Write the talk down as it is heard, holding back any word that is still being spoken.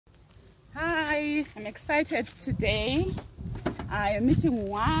Hi, I'm excited today. I am meeting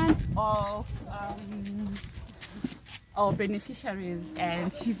one of our beneficiaries,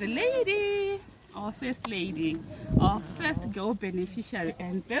 and she's a lady, our first lady, our first girl beneficiary,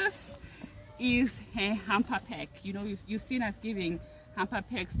 and this is her hamper pack. You know, you've seen us giving hamper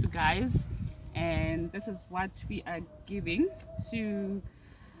packs to guys, and this is what we are giving to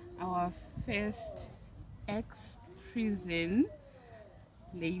our first ex-prison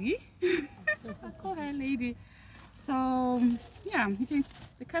lady. I call her lady. So yeah,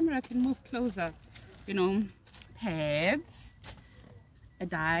 the camera can move closer. You know, pads, a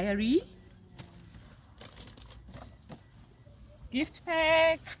diary, gift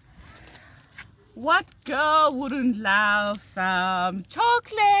pack. What girl wouldn't love some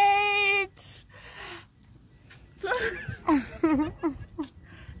chocolates?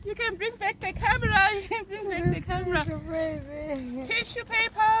 You can bring back the camera. You can bring back the camera. Tissue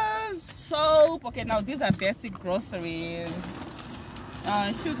papers, soap. Okay, now these are basic groceries.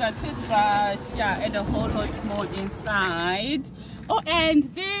 Sugar, toothbrush, yeah, and a whole lot more inside. Oh, and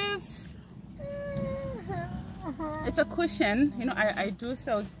this, it's a cushion. You know, I do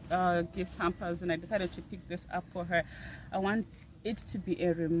sell gift hampers, and I decided to pick this up for her. I want it to be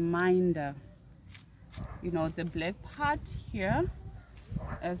a reminder. You know, the black part here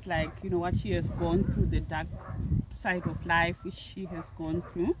as like, you know, what she has gone through, the dark side of life which she has gone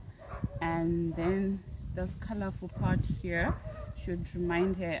through, and then this colorful part here should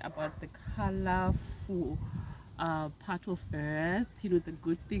remind her about the colorful part of earth, you know, the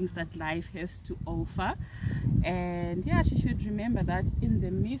good things that life has to offer. And yeah, she should remember that in the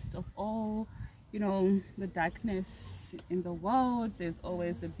midst of all, you know, the darkness in the world, there's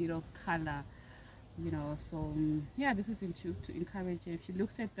always a bit of color, you know. So yeah, this is to encourage her. If she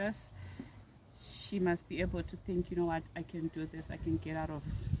looks at this, she must be able to think, you know what, I can do this, I can get out of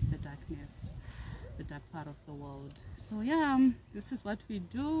the darkness, the dark part of the world. So yeah, this is what we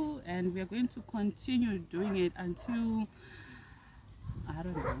do, and we are going to continue doing it until, I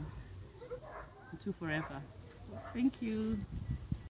don't know, until forever. Thank you.